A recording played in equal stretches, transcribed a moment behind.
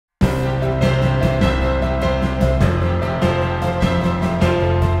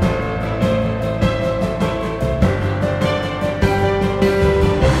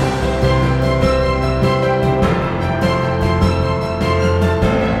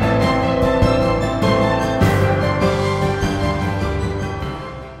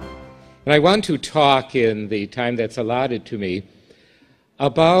And I want to talk in the time that's allotted to me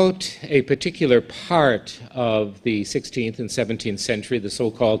about a particular part of the 16th and 17th century, the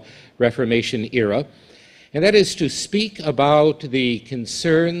so-called Reformation era, and that is to speak about the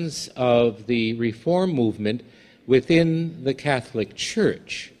concerns of the reform movement within the Catholic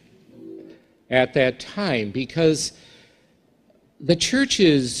Church at that time, because the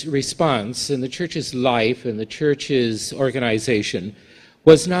Church's response and the Church's life and the Church's organization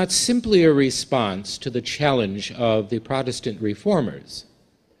was not simply a response to the challenge of the Protestant reformers,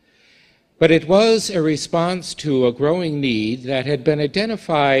 but it was a response to a growing need that had been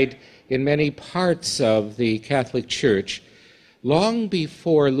identified in many parts of the Catholic Church long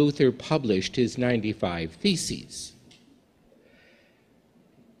before Luther published his 95 Theses.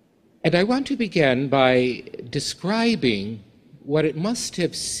 And I want to begin by describing what it must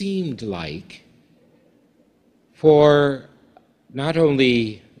have seemed like for not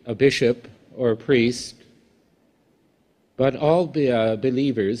only a bishop or a priest, but all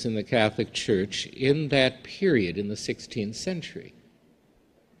believers in the Catholic Church in that period in the 16th century.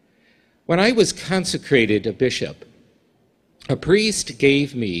 When I was consecrated a bishop, a priest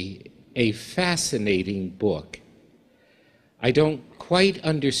gave me a fascinating book. I don't quite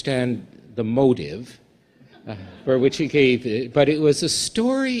understand the motive for which he gave it, but it was a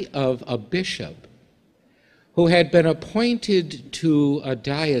story of a bishop who had been appointed to a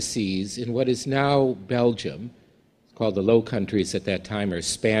diocese in what is now Belgium, called the Low Countries at that time, or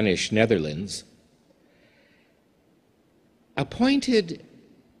Spanish Netherlands, appointed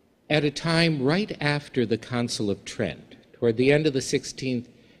at a time right after the Council of Trent, toward the end of the 16th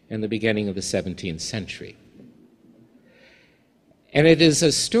and the beginning of the 17th century. And it is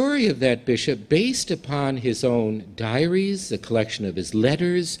a story of that bishop based upon his own diaries, the collection of his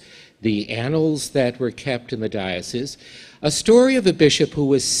letters, the annals that were kept in the diocese, a story of a bishop who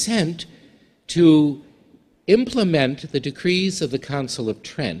was sent to implement the decrees of the Council of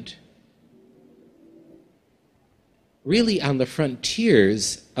Trent, really on the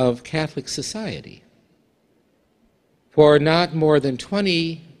frontiers of Catholic society. For not more than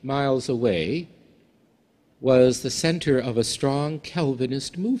 20 miles away was the center of a strong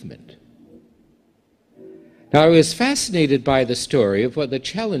Calvinist movement. Now, I was fascinated by the story of what the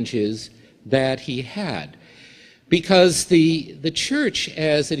challenges that he had, because the church,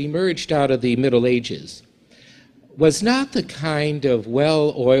 as it emerged out of the Middle Ages, was not the kind of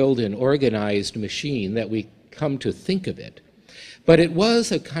well-oiled and organized machine that we come to think of it, but it was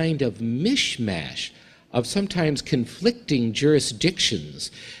a kind of mishmash of sometimes conflicting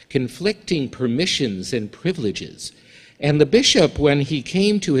jurisdictions, conflicting permissions and privileges. And the bishop, when he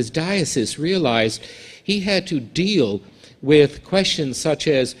came to his diocese, realized he had to deal with questions such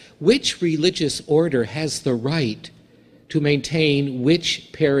as which religious order has the right to maintain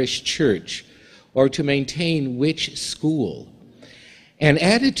which parish church or to maintain which school. And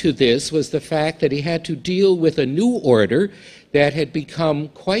added to this was the fact that he had to deal with a new order that had become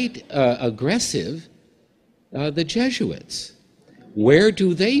quite aggressive, the Jesuits. Where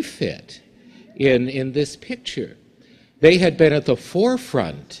do they fit in this picture? They had been at the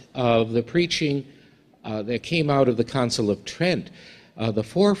forefront of the preaching that came out of the Council of Trent, the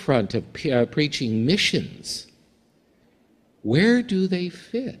forefront of preaching missions. Where do they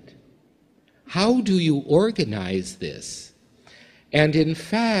fit? How do you organize this? And in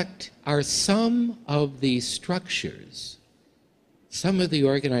fact, are some of the structures, some of the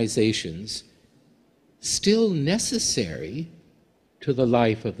organizations, still necessary to the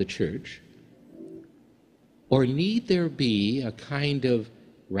life of the church? Or need there be a kind of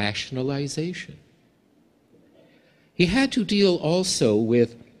rationalization? He had to deal also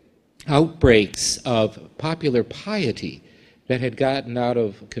with outbreaks of popular piety that had gotten out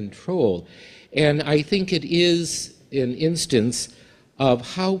of control. And I think it is an instance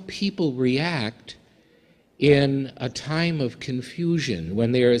of how people react in a time of confusion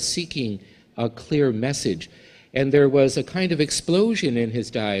when they are seeking a clear message. And there was a kind of explosion in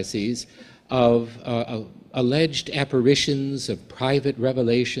his diocese of alleged apparitions, of private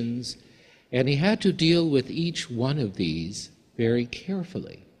revelations, and he had to deal with each one of these very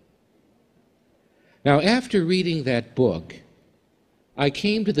carefully. Now, after reading that book, I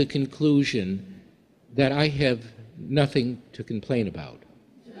came to the conclusion that I have nothing to complain about.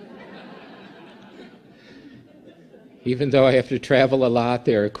 Even though I have to travel a lot,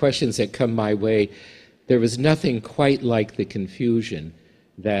 there are questions that come my way. There was nothing quite like the confusion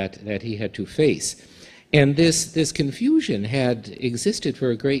that he had to face. And this confusion had existed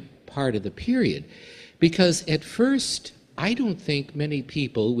for a great part of the period, because at first, I don't think many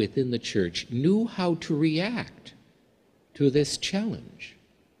people within the church knew how to react to this challenge.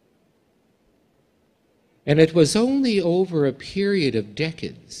 And it was only over a period of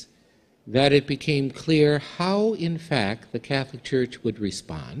decades that it became clear how, in fact, the Catholic Church would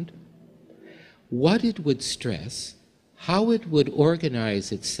respond, what it would stress, how it would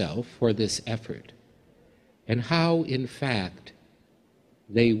organize itself for this effort, and how, in fact,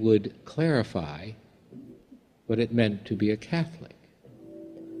 they would clarify what it meant to be a Catholic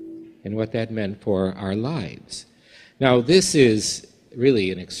and what that meant for our lives. Now, this is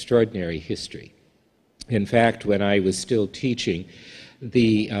really an extraordinary history. In fact, when I was still teaching,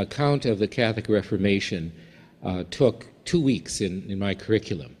 the account of the Catholic Reformation took 2 weeks in my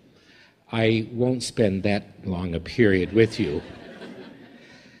curriculum. I won't spend that long a period with you.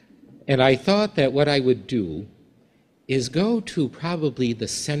 And I thought that what I would do is go to probably the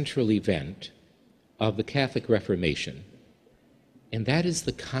central event of the Catholic Reformation, and that is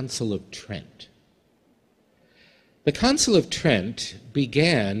the Council of Trent. The Council of Trent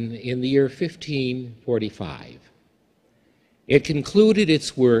began in the year 1545. It concluded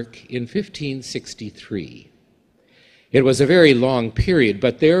its work in 1563. It was a very long period,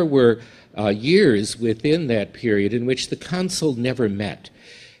 but there were years within that period in which the council never met,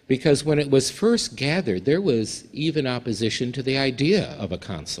 because when it was first gathered, there was even opposition to the idea of a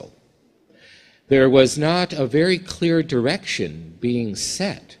council. There was not a very clear direction being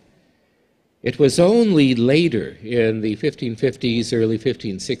set. It was only later, in the 1550s, early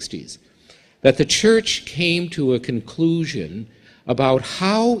 1560s, that the Church came to a conclusion about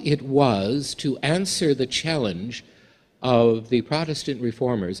how it was to answer the challenge of the Protestant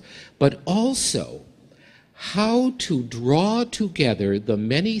reformers, but also how to draw together the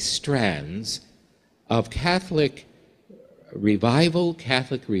many strands of Catholic revival,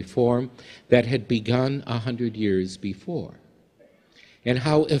 Catholic reform that had begun 100 years before, and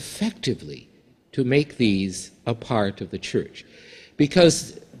how effectively to make these a part of the Church.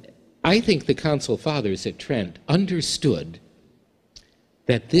 Because I think the Council Fathers at Trent understood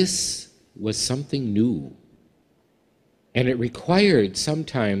that this was something new, and it required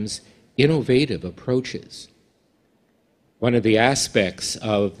sometimes innovative approaches. One of the aspects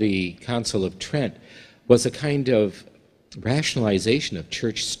of the Council of Trent was a kind of rationalization of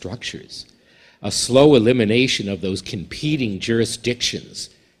church structures, a slow elimination of those competing jurisdictions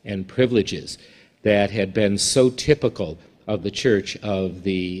and privileges that had been so typical of the church of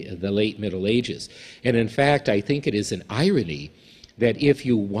the late Middle Ages. And in fact, I think it is an irony that if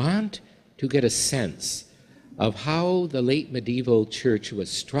you want to get a sense of how the late medieval church was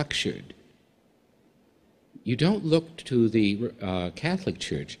structured, you don't look to the Catholic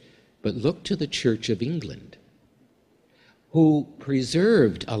Church, but look to the Church of England, who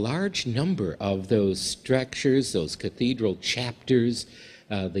preserved a large number of those structures, those cathedral chapters,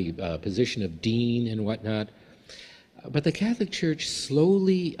 the position of dean and whatnot. But the Catholic Church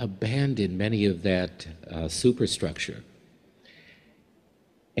slowly abandoned many of that superstructure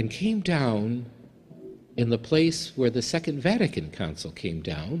and came down in the place where the Second Vatican Council came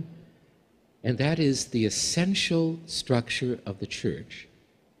down, and that is the essential structure of the Church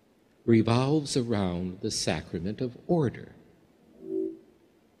revolves around the sacrament of order,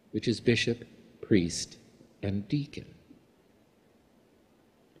 which is bishop, priest, and deacon.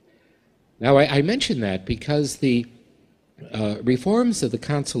 Now, I mention that because the reforms of the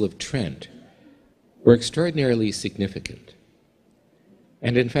Council of Trent were extraordinarily significant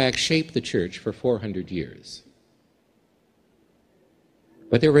and, in fact, shaped the Church for 400 years.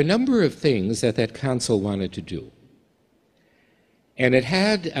 But there were a number of things that that council wanted to do. And it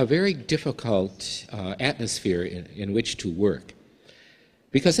had a very difficult atmosphere in which to work,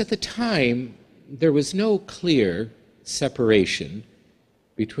 because at the time there was no clear separation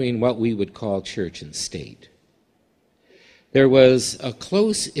between what we would call church and state. There was a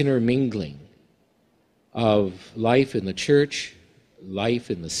close intermingling of life in the church,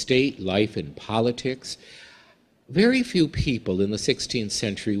 life in the state, life in politics. Very few people in the 16th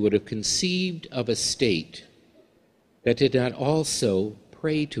century would have conceived of a state that did not also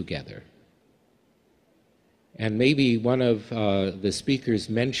pray together. And maybe one of the speakers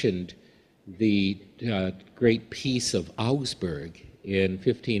mentioned the great Peace of Augsburg in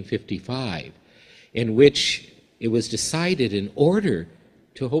 1555, in which it was decided, in order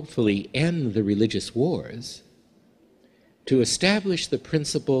to hopefully end the religious wars, to establish the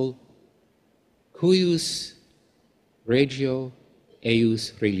principle cuius regio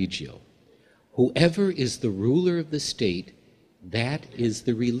eius religio. Whoever is the ruler of the state, that is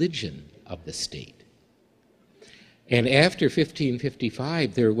the religion of the state. And after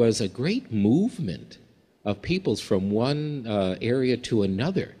 1555, there was a great movement of peoples from one area to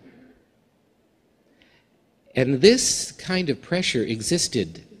another. And this kind of pressure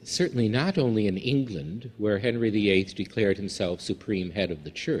existed certainly not only in England, where Henry VIII declared himself supreme head of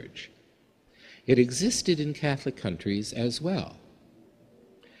the church. It existed in Catholic countries as well.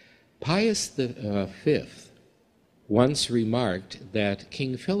 Pius V once remarked that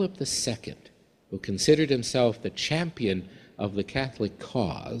King Philip II, who considered himself the champion of the Catholic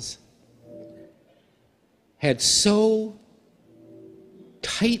cause, had so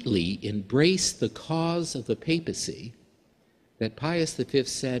tightly embraced the cause of the papacy that Pius V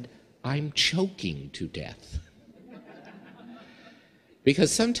said, "I'm choking to death."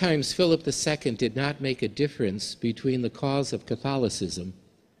 Because sometimes Philip II did not make a difference between the cause of Catholicism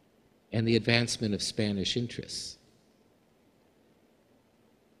and the advancement of Spanish interests.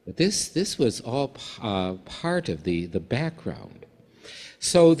 But this was all part of the background.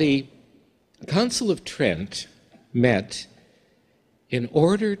 So the Council of Trent met in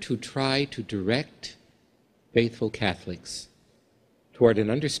order to try to direct faithful Catholics toward an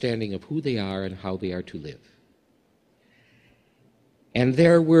understanding of who they are and how they are to live. And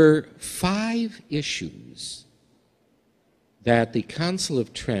there were 5 issues that the Council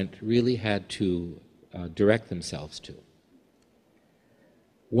of Trent really had to direct themselves to.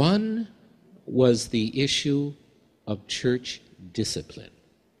 One was the issue of church discipline.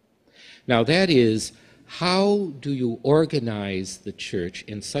 Now that is, how do you organize the church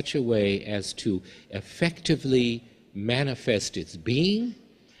in such a way as to effectively manifest its being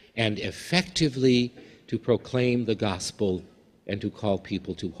and effectively to proclaim the gospel and to call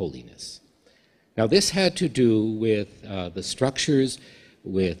people to holiness? Now this had to do with the structures,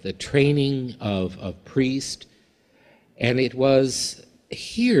 with the training of priests, and it was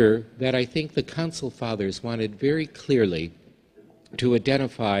here that I think the Council Fathers wanted very clearly to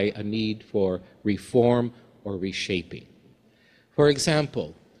identify a need for reform or reshaping. For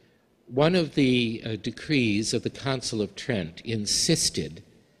example, one of the decrees of the Council of Trent insisted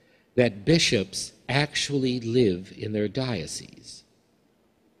that bishops actually live in their dioceses.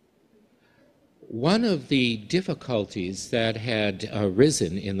 One of the difficulties that had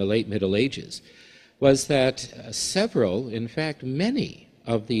arisen in the late Middle Ages was that several, in fact many,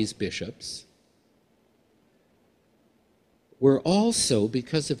 of these bishops were also,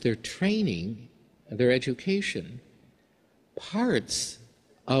 because of their training, their education, parts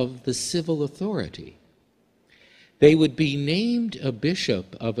of the civil authority. They would be named a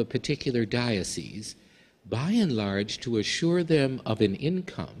bishop of a particular diocese, by and large, to assure them of an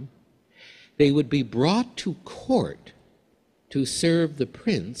income. They would be brought to court to serve the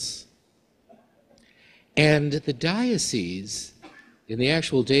prince, and the diocese, in the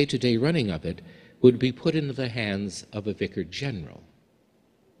actual day-to-day running of it, would be put into the hands of a vicar general.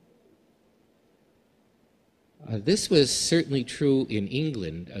 This was certainly true in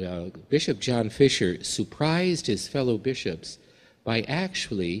England. Bishop John Fisher surprised his fellow bishops by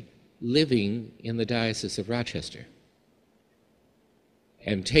actually living in the Diocese of Rochester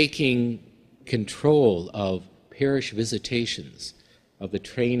and taking control of parish visitations, of the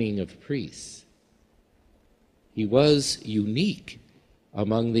training of priests. He was unique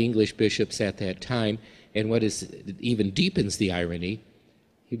among the English bishops at that time, and what even deepens the irony,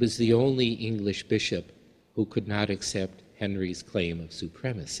 he was the only English bishop who could not accept Henry's claim of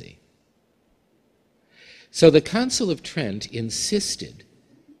supremacy. So the Council of Trent insisted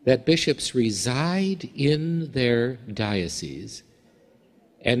that bishops reside in their dioceses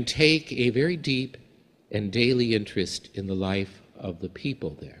and take a very deep and daily interest in the life of the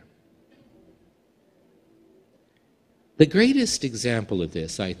people there. The greatest example of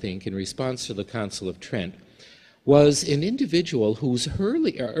this, I think, in response to the Council of Trent, was an individual whose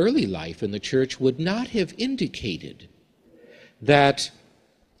early life in the church would not have indicated that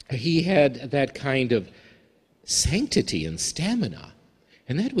he had that kind of sanctity and stamina,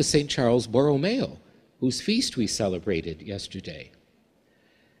 and that was St. Charles Borromeo, whose feast we celebrated yesterday.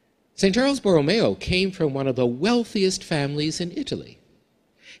 St. Charles Borromeo came from one of the wealthiest families in Italy.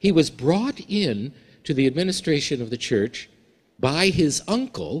 He was brought in to the administration of the church by his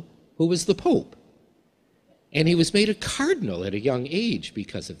uncle, who was the Pope. And he was made a cardinal at a young age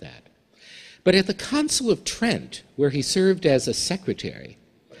because of that. But at the Council of Trent, where he served as a secretary,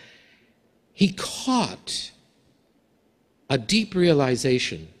 he caught a deep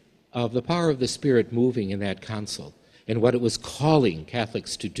realization of the power of the Spirit moving in that council and what it was calling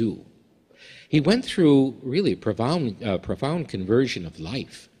Catholics to do. He went through really profound conversion of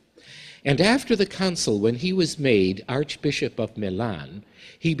life. And after the council, when he was made Archbishop of Milan,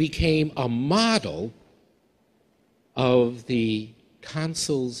 he became a model of the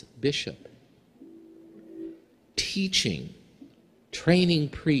council's bishop, teaching, training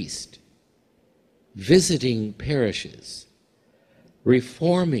priests, visiting parishes,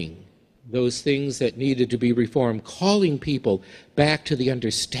 reforming those things that needed to be reformed, calling people back to the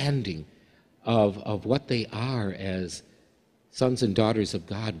understanding of what they are as sons and daughters of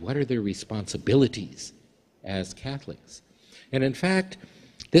God. What are their responsibilities as Catholics? And in fact,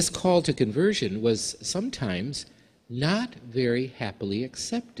 this call to conversion was sometimes not very happily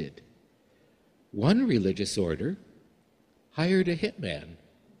accepted. One religious order hired a hitman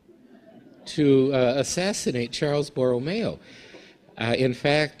to assassinate Charles Borromeo. In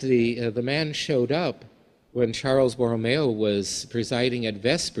fact, the man showed up when Charles Borromeo was presiding at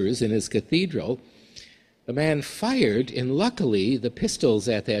Vespers in his cathedral. The man fired, and luckily the pistols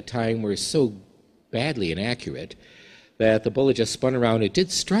at that time were so badly inaccurate that the bullet just spun around. It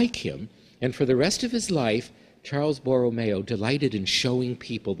did strike him, and for the rest of his life, Charles Borromeo delighted in showing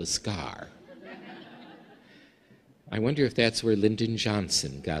people the scar. I wonder if that's where Lyndon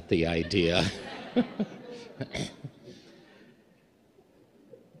Johnson got the idea.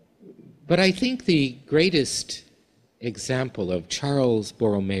 But I think the greatest example of Charles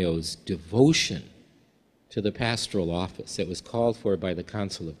Borromeo's devotion to the pastoral office that was called for by the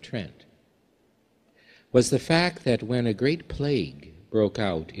Council of Trent was the fact that when a great plague broke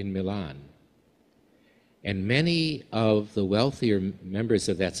out in Milan, and many of the wealthier members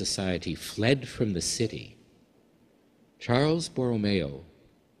of that society fled from the city, Charles Borromeo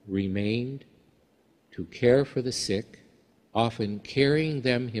remained to care for the sick, often carrying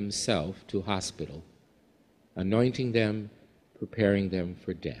them himself to hospital, anointing them, preparing them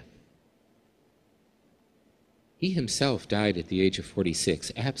for death. He himself died at the age of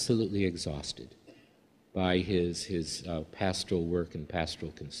 46, absolutely exhausted by his pastoral work and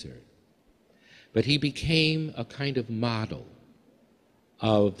pastoral concern. But he became a kind of model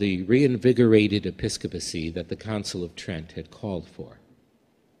of the reinvigorated episcopacy that the Council of Trent had called for.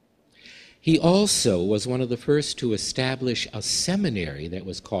 He also was one of the first to establish a seminary that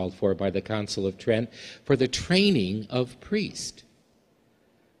was called for by the Council of Trent for the training of priests.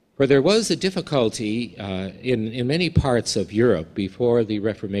 For there was a difficulty in many parts of Europe before the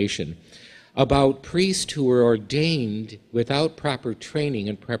Reformation about priests who were ordained without proper training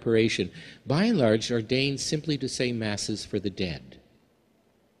and preparation, by and large ordained simply to say masses for the dead.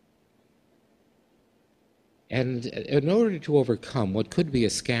 And in order to overcome what could be a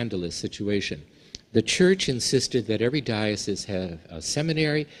scandalous situation, the church insisted that every diocese have a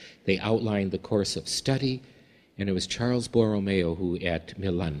seminary. They outlined the course of study, and it was Charles Borromeo who, at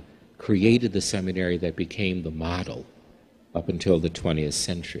Milan, created the seminary that became the model up until the 20th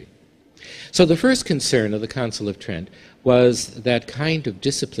century. So the first concern of the Council of Trent was that kind of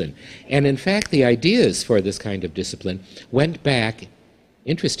discipline. And in fact, the ideas for this kind of discipline went back,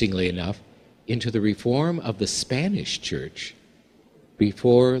 interestingly enough, into the reform of the Spanish church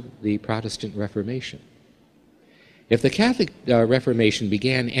before the Protestant Reformation. If the Catholic Reformation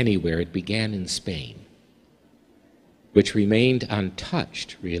began anywhere, it began in Spain, which remained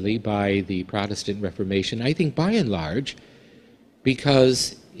untouched, really, by the Protestant Reformation, I think by and large,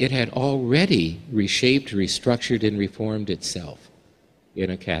 because it had already reshaped, restructured, and reformed itself in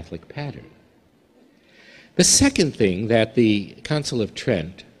a Catholic pattern. The second thing that the Council of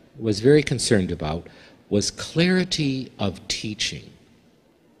Trent was very concerned about was clarity of teaching.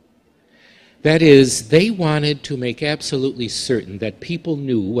 That is, they wanted to make absolutely certain that people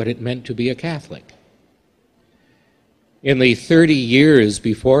knew what it meant to be a Catholic. In the 30 years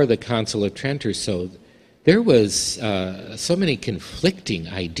before the Council of Trent or so, there was so many conflicting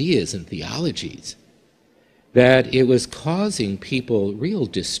ideas and theologies that it was causing people real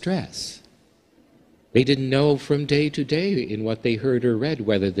distress. They didn't know from day to day in what they heard or read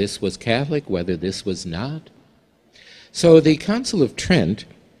whether this was Catholic, whether this was not. So the Council of Trent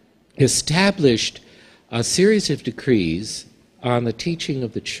established a series of decrees on the teaching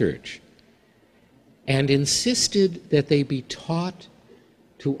of the Church and insisted that they be taught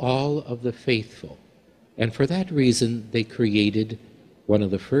to all of the faithful. And for that reason, they created one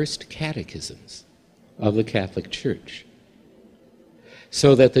of the first catechisms of the Catholic Church,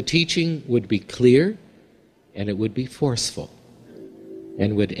 so that the teaching would be clear and it would be forceful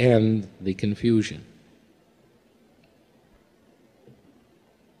and would end the confusion.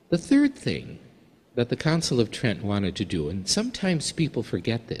 The third thing that the Council of Trent wanted to do, and sometimes people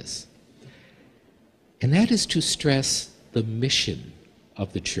forget this, and that is to stress the mission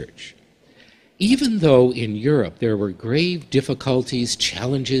of the Church. Even though in Europe there were grave difficulties,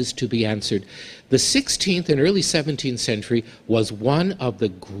 challenges to be answered, the 16th and early 17th century was one of the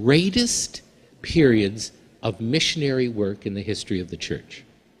greatest periods of missionary work in the history of the Church.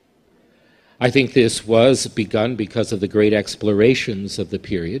 I think this was begun because of the great explorations of the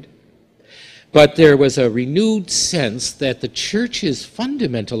period, But there was a renewed sense that the church's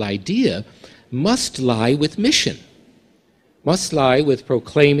fundamental idea must lie with mission, must lie with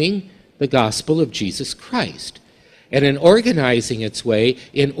proclaiming the gospel of Jesus Christ, and in organizing its way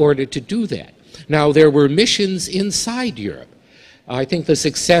in order to do that. Now, there were missions inside Europe. I think the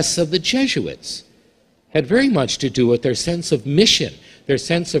success of the Jesuits had very much to do with their sense of mission, their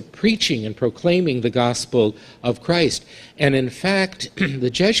sense of preaching and proclaiming the gospel of Christ. And in fact, the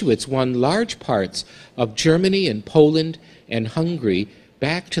Jesuits won large parts of Germany and Poland and Hungary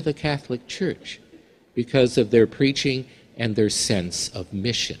back to the Catholic Church because of their preaching and their sense of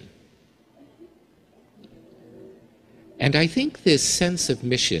mission. And I think this sense of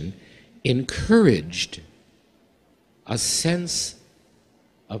mission encouraged a sense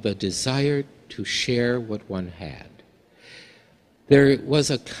of a desire to share what one had. There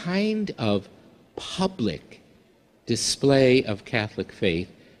was a kind of public display of Catholic faith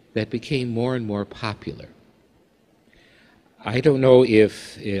that became more and more popular. I don't know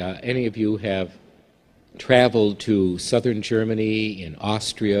if any of you have traveled to southern Germany, in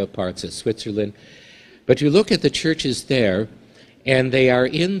Austria, parts of Switzerland, but you look at the churches there, and they are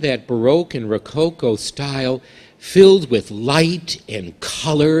in that Baroque and Rococo style, filled with light and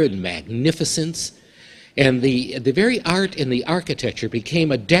color and magnificence. And the very art and the architecture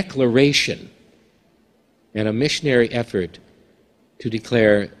became a declaration and a missionary effort to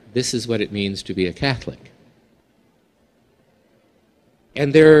declare this is what it means to be a Catholic.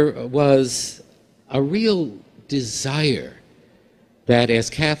 And there was a real desire that as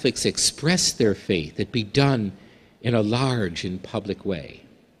Catholics expressed their faith, it be done in a large and public way.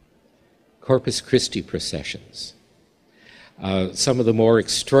 Corpus Christi processions. Some of the more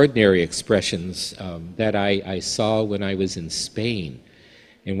extraordinary expressions that I saw when I was in Spain.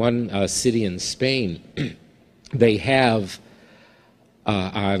 In one city in Spain, they have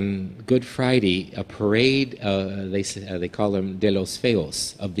on Good Friday a parade, they call them de los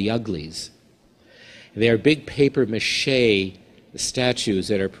feos, of the uglies. They are big paper mache statues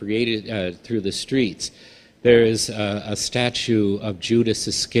that are paraded through the streets. There is a statue of Judas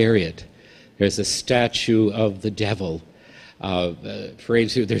Iscariot. There's a statue of the devil.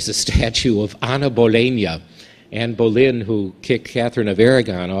 There's a statue of Anna Bolena, Anne Boleyn, who kicked Catherine of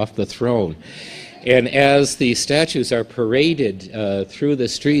Aragon off the throne. And as the statues are paraded through the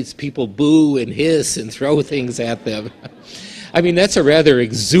streets, people boo and hiss and throw things at them. I mean, that's a rather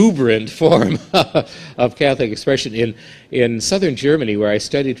exuberant form of Catholic expression. In southern Germany, where I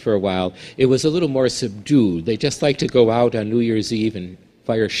studied for a while, it was a little more subdued. They just like to go out on New Year's Eve and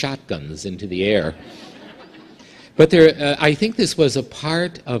fire shotguns into the air. But I think this was a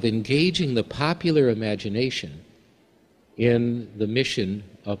part of engaging the popular imagination in the mission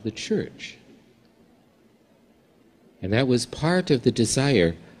of the church. And that was part of the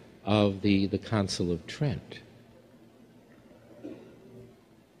desire of the Council of Trent.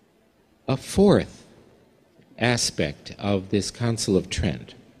 A fourth aspect of this Council of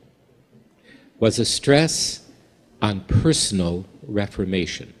Trent was a stress on personal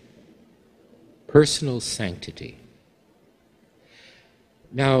reformation, personal sanctity.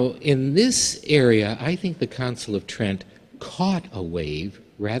 Now, in this area, I think the Council of Trent caught a wave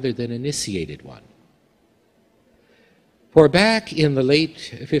rather than initiated one. For back in the late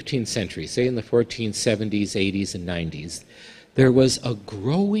 15th century, say in the 1470s, 80s, and 90s, there was a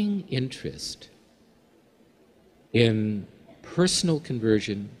growing interest in personal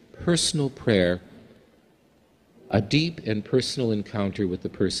conversion, personal prayer, a deep and personal encounter with the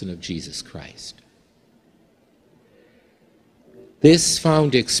person of Jesus Christ. This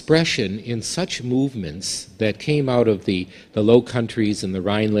found expression in such movements that came out of the Low Countries and the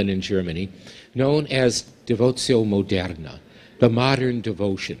Rhineland in Germany, known as Devotio Moderna, the modern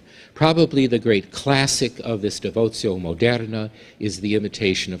devotion. Probably the great classic of this Devotio Moderna is the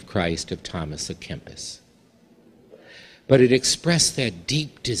Imitation of Christ of Thomas à Kempis. But it expressed that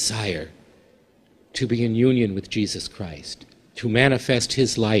deep desire to be in union with Jesus Christ, to manifest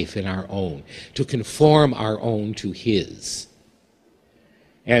his life in our own, to conform our own to his,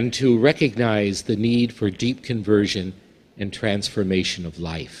 and to recognize the need for deep conversion and transformation of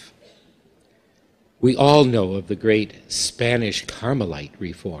life. We all know of the great Spanish Carmelite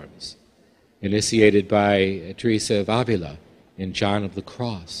reforms, initiated by Teresa of Avila and John of the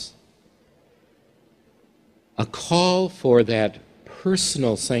Cross. A call for that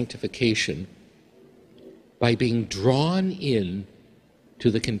personal sanctification by being drawn in to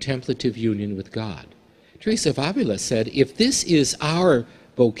the contemplative union with God. Teresa of Avila said, if this is our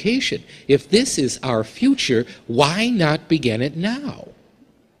vocation, if this is our future, why not begin it now?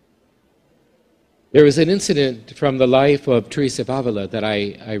 There was an incident from the life of Teresa of Avila that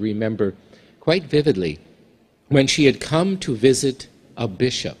I remember quite vividly when she had come to visit a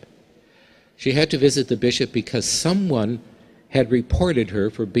bishop. She had to visit the bishop because someone had reported her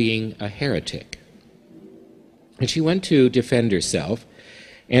for being a heretic. And she went to defend herself,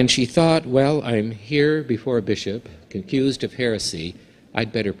 and she thought, well, I'm here before a bishop, accused of heresy,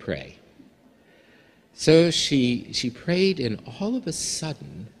 I'd better pray. So she prayed, and all of a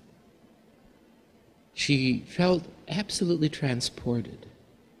sudden, she felt absolutely transported.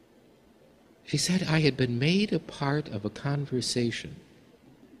 She said, I had been made a part of a conversation.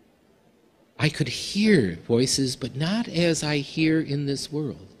 I could hear voices, but not as I hear in this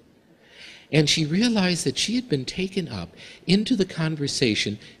world. And she realized that she had been taken up into the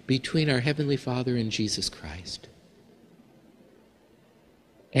conversation between our Heavenly Father and Jesus Christ.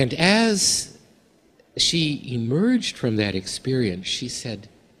 And as she emerged from that experience, she said,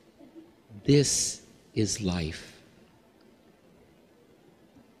 this is life.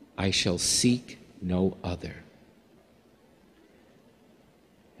 I shall seek no other.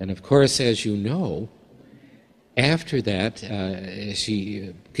 And of course, as you know, after that,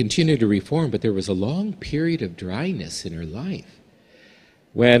 she continued to reform, but there was a long period of dryness in her life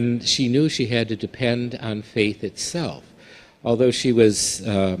when she knew she had to depend on faith itself. Although she was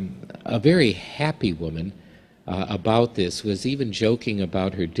a very happy woman about this, was even joking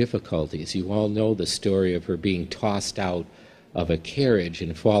about her difficulties. You all know the story of her being tossed out of a carriage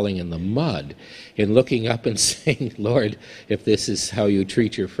and falling in the mud and looking up and saying, Lord, if this is how you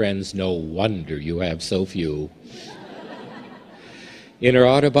treat your friends, no wonder you have so few. In her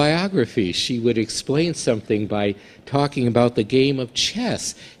autobiography, she would explain something by talking about the game of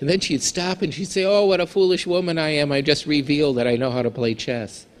chess. And then she'd stop and she'd say, oh, what a foolish woman I am. I just revealed that I know how to play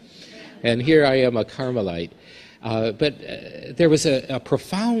chess. And here I am, a Carmelite. But there was a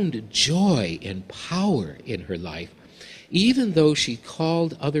profound joy and power in her life, even though she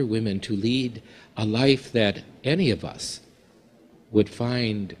called other women to lead a life that any of us would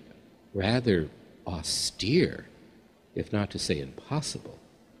find rather austere, if not to say impossible.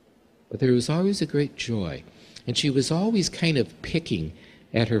 But there was always a great joy, and she was always kind of picking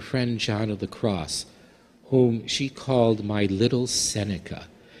at her friend John of the Cross, whom she called my little Seneca,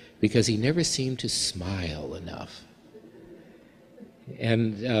 because he never seemed to smile enough.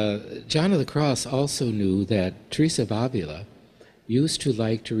 And John of the Cross also knew that Teresa of Avila used to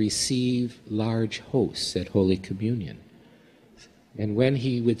like to receive large hosts at Holy Communion. And when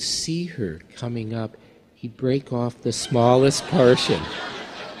he would see her coming up, he'd break off the smallest portion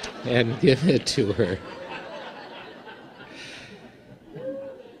and give it to her.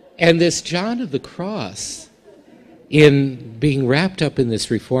 And this John of the Cross, in being wrapped up in this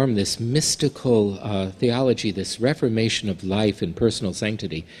reform, this mystical theology, this reformation of life and personal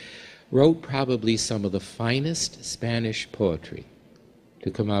sanctity, wrote probably some of the finest Spanish poetry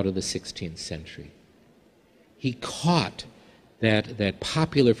to come out of the 16th century. He caught that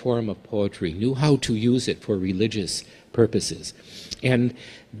popular form of poetry, knew how to use it for religious purposes. And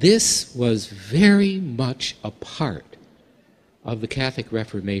this was very much a part of the Catholic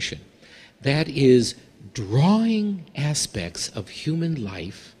Reformation. That is, drawing aspects of human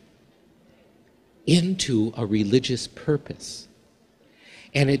life into a religious purpose.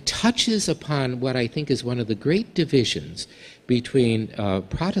 And it touches upon what I think is one of the great divisions between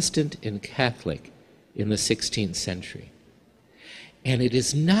Protestant and Catholic in the 16th century. And it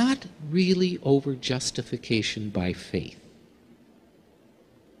is not really over justification by faith.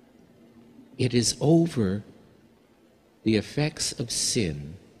 It is over the effects of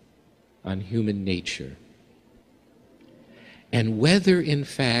sin on human nature, and whether, in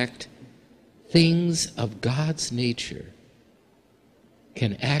fact, things of God's nature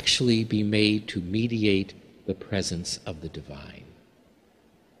can actually be made to mediate the presence of the divine.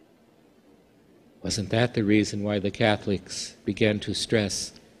 Wasn't that the reason why the Catholics began to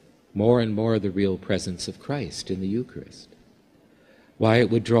stress more and more the real presence of Christ in the Eucharist? Why it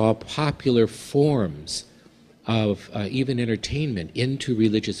would draw popular forms of even entertainment into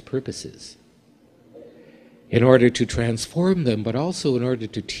religious purposes in order to transform them, but also in order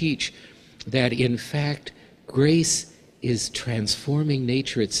to teach that, in fact, grace is transforming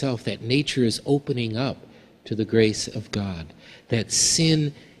nature itself, that nature is opening up to the grace of God, that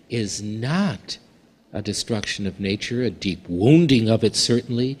sin is not a destruction of nature, a deep wounding of it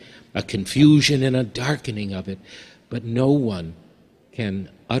certainly, a confusion and a darkening of it, but no one can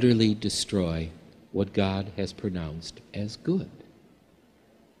utterly destroy what God has pronounced as good.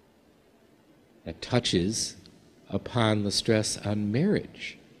 That touches upon the stress on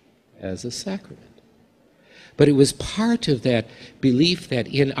marriage as a sacrament. But it was part of that belief that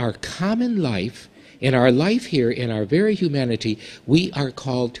in our common life In our life here, in our very humanity, we are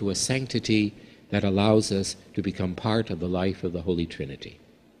called to a sanctity that allows us to become part of the life of the Holy Trinity.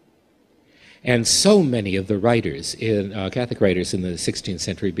 And so many of the writers, Catholic writers in the 16th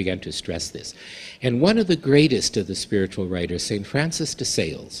century, began to stress this. And one of the greatest of the spiritual writers, St. Francis de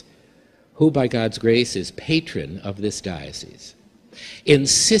Sales, who by God's grace is patron of this diocese,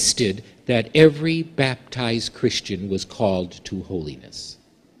 insisted that every baptized Christian was called to holiness.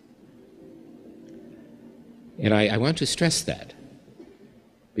 And I want to stress that,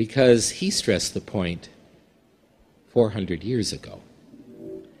 because he stressed the point 400 years ago.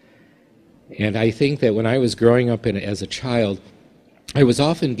 And I think that when I was growing up as a child, I was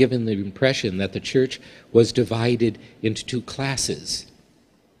often given the impression that the church was divided into two classes.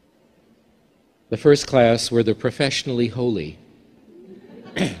 The first class were the professionally holy.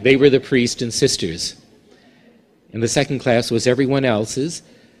 They were the priests and sisters. And the second class was everyone else's,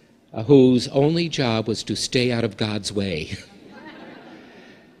 whose only job was to stay out of God's way.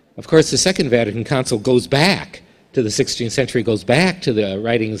 Of course, the Second Vatican Council goes back to the 16th century, goes back to the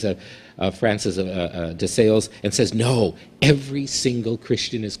writings of Francis de Sales, and says, no, every single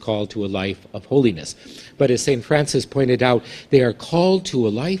Christian is called to a life of holiness. But as St. Francis pointed out, they are called to a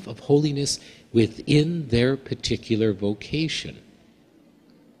life of holiness within their particular vocation.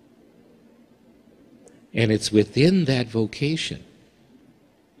 And it's within that vocation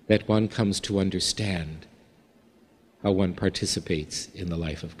that one comes to understand how one participates in the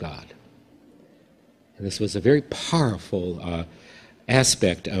life of God. And this was a very powerful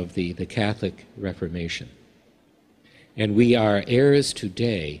aspect of the Catholic Reformation. And we are heirs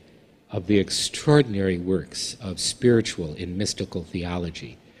today of the extraordinary works of spiritual and mystical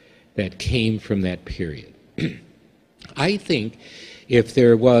theology that came from that period. I think if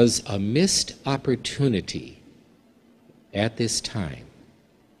there was a missed opportunity at this time,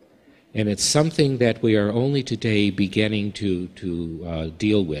 and it's something that we are only today beginning to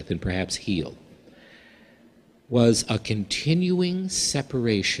deal with and perhaps heal, was a continuing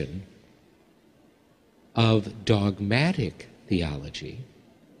separation of dogmatic theology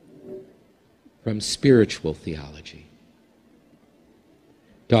from spiritual theology.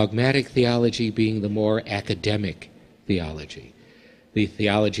 Dogmatic theology being the more academic theology, the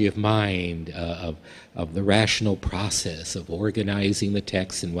theology of mind, of the rational process, of organizing the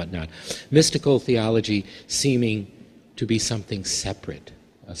text and whatnot. Mystical theology seeming to be something separate,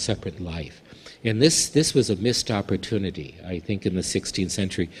 a separate life. And this was a missed opportunity, I think, in the 16th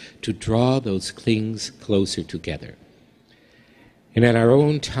century to draw those things closer together. And at our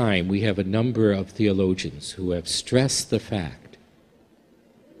own time, we have a number of theologians who have stressed the fact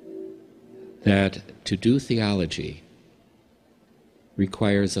that to do theology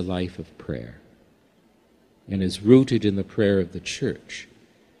requires a life of prayer and is rooted in the prayer of the Church.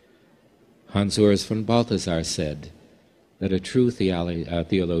 Hans Urs von Balthasar said that a true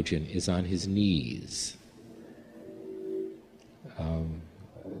theologian is on his knees.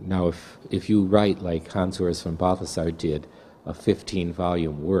 Now, if you write like Hans Urs von Balthasar did, a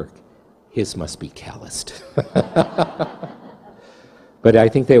 15-volume work, his must be calloused. But I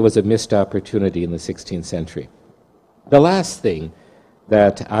think there was a missed opportunity in the 16th century. The last thing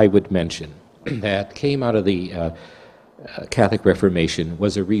that I would mention that came out of the Catholic Reformation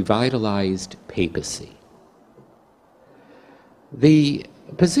was a revitalized papacy. The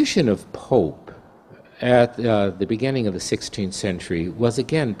position of Pope at the beginning of the 16th century was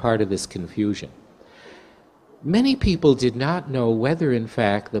again part of this confusion. Many people did not know whether, in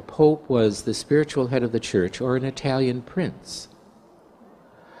fact, the Pope was the spiritual head of the Church or an Italian prince.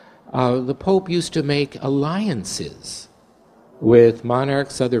 The Pope used to make alliances with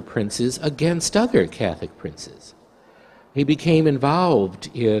monarchs, other princes, against other Catholic princes. He became involved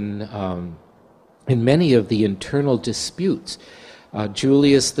in many of the internal disputes.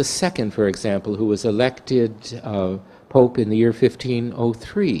 Julius II, for example, who was elected Pope in the year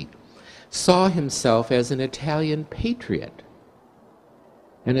 1503, saw himself as an Italian patriot,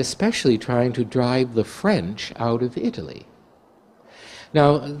 and especially trying to drive the French out of Italy.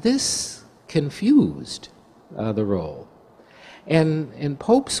 Now, this confused the role, and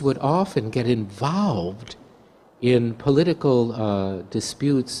popes would often get involved in political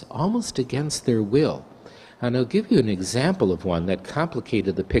disputes almost against their will. And I'll give you an example of one that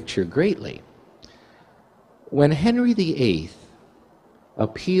complicated the picture greatly. When Henry VIII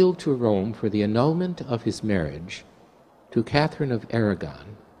appealed to Rome for the annulment of his marriage to Catherine of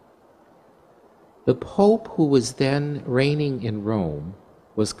Aragon, the Pope who was then reigning in Rome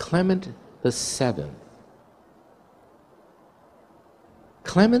was Clement VII.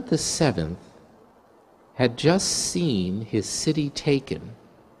 Clement VII had just seen his city taken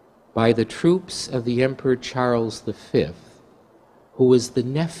by the troops of the Emperor Charles V, who was the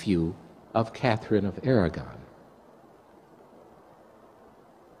nephew of Catherine of Aragon.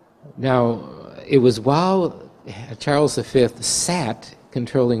 Now, it was while Charles V sat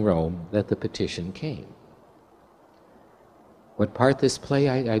controlling Rome that the petition came. What part this play,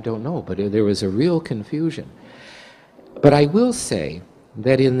 I don't know, but there was a real confusion. But I will say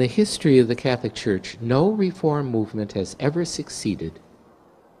that in the history of the Catholic Church, no reform movement has ever succeeded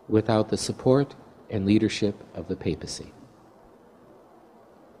without the support and leadership of the papacy.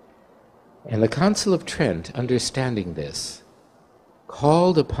 And the Council of Trent, understanding this,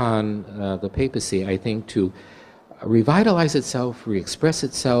 called upon the papacy, I think, to revitalize itself, re-express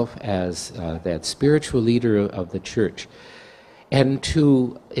itself as that spiritual leader of the Church, and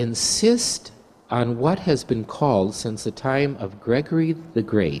to insist on what has been called since the time of Gregory the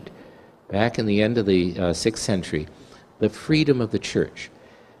Great, back in the end of the 6th century, the freedom of the Church.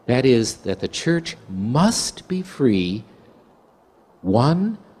 That is, that the Church must be free,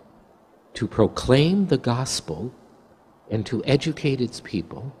 one, to proclaim the gospel and to educate its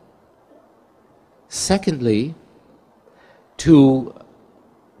people. Secondly, to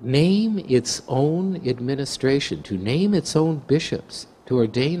name its own administration, to name its own bishops, to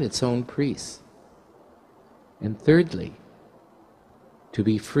ordain its own priests. And thirdly, to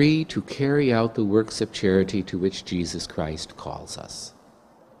be free to carry out the works of charity to which Jesus Christ calls us.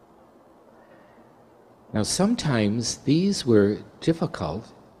 Now, sometimes these were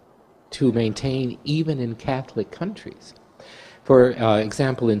difficult to maintain even in Catholic countries. For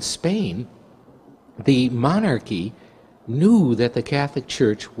example, in Spain, the monarchy knew that the Catholic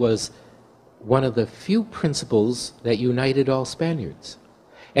Church was one of the few principles that united all Spaniards.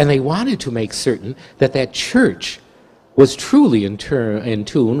 And they wanted to make certain that that church was truly in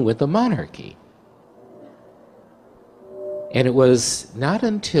tune with the monarchy. And it was not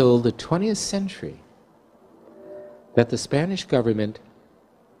until the 20th century that the Spanish government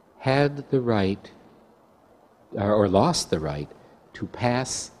had the right, or lost the right, to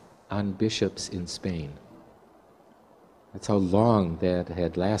pass on bishops in Spain. That's how long that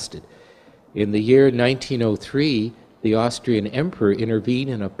had lasted. In the year 1903, the Austrian emperor intervened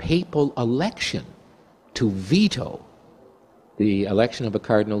in a papal election to veto the election of a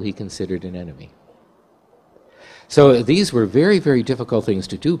cardinal he considered an enemy. So these were very, very difficult things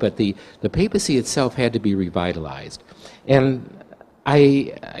to do, but the papacy itself had to be revitalized. And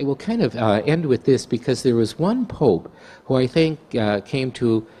I will kind of end with this, because there was one pope who I think came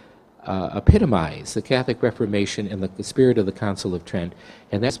to epitomize the Catholic Reformation and the spirit of the Council of Trent,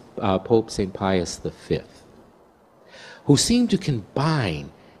 and that's Pope St. Pius V, who seemed to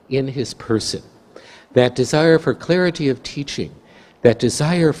combine in his person that desire for clarity of teaching, that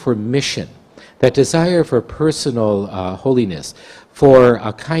desire for mission, that desire for personal holiness, for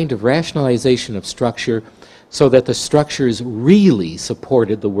a kind of rationalization of structure, so that the structures really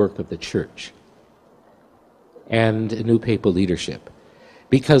supported the work of the Church and new papal leadership.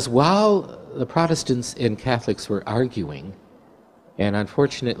 Because while the Protestants and Catholics were arguing, and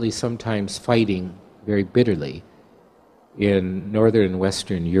unfortunately sometimes fighting very bitterly in Northern and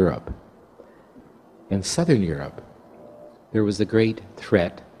Western Europe, in Southern Europe, there was the great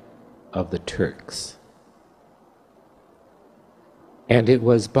threat of the Turks. And it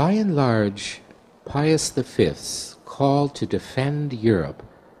was by and large Pius V's call to defend Europe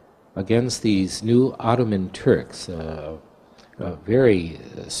against these new Ottoman Turks, a very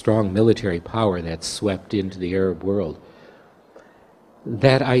strong military power that swept into the Arab world,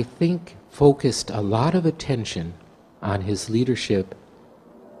 that I think focused a lot of attention on his leadership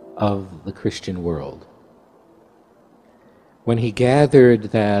of the Christian world. When he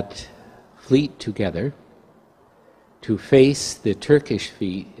gathered that fleet together to face the Turkish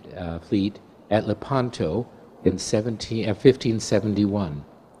fleet at Lepanto in 1571,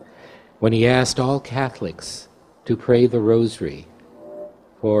 when he asked all Catholics to pray the rosary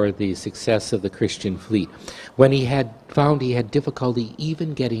for the success of the Christian fleet, when he had found he had difficulty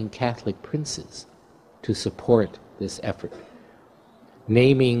even getting Catholic princes to support this effort,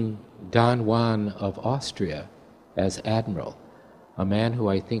 naming Don Juan of Austria as admiral, a man who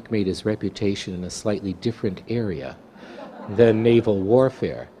I think made his reputation in a slightly different area than naval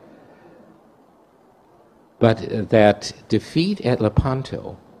warfare. But that defeat at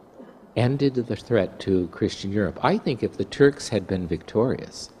Lepanto ended the threat to Christian Europe. I think if the Turks had been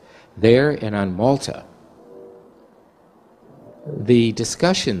victorious there and on Malta, the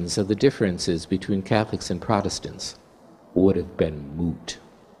discussions of the differences between Catholics and Protestants would have been moot,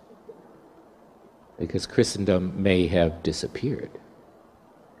 because Christendom may have disappeared.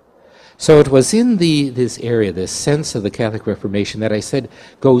 So it was in this area, this sense of the Catholic Reformation that I said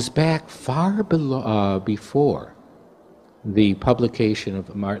goes back far before the publication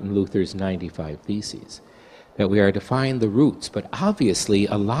of Martin Luther's 95 Theses, that we are to find the roots. But obviously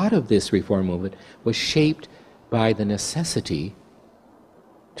a lot of this reform movement was shaped by the necessity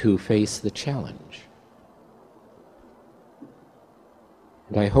to face the challenge.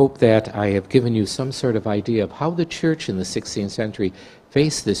 And I hope that I have given you some sort of idea of how the Church in the 16th century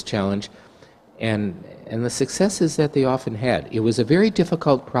faced this challenge and the successes that they often had. It was a very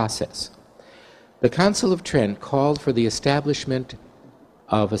difficult process. The Council of Trent called for the establishment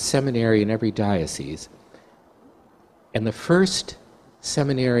of a seminary in every diocese, and the first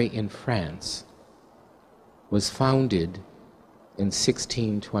seminary in France was founded in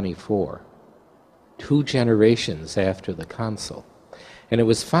 1624, 2 generations after the Council. And it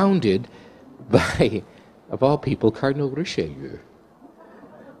was founded by, of all people, Cardinal Richelieu,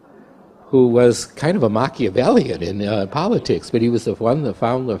 who was kind of a Machiavellian in politics, but he was the one that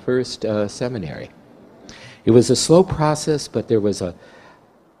founded the first seminary. It was a slow process, but there was a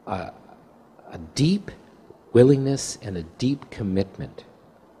deep willingness and a deep commitment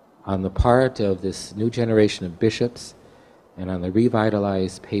on the part of this new generation of bishops and on the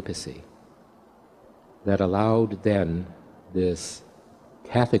revitalized papacy that allowed then this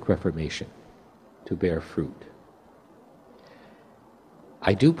Catholic Reformation to bear fruit.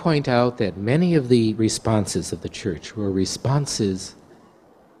 I do point out that many of the responses of the Church were responses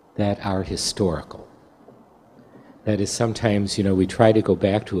that are historical. That is, sometimes, we try to go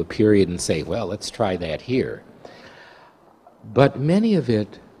back to a period and say, well, let's try that here. But many of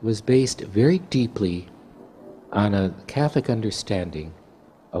it was based very deeply on a Catholic understanding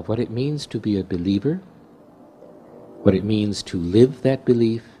of what it means to be a believer, what it means to live that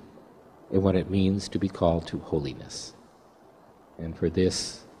belief, and what it means to be called to holiness. And for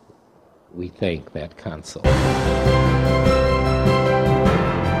this, we thank that council.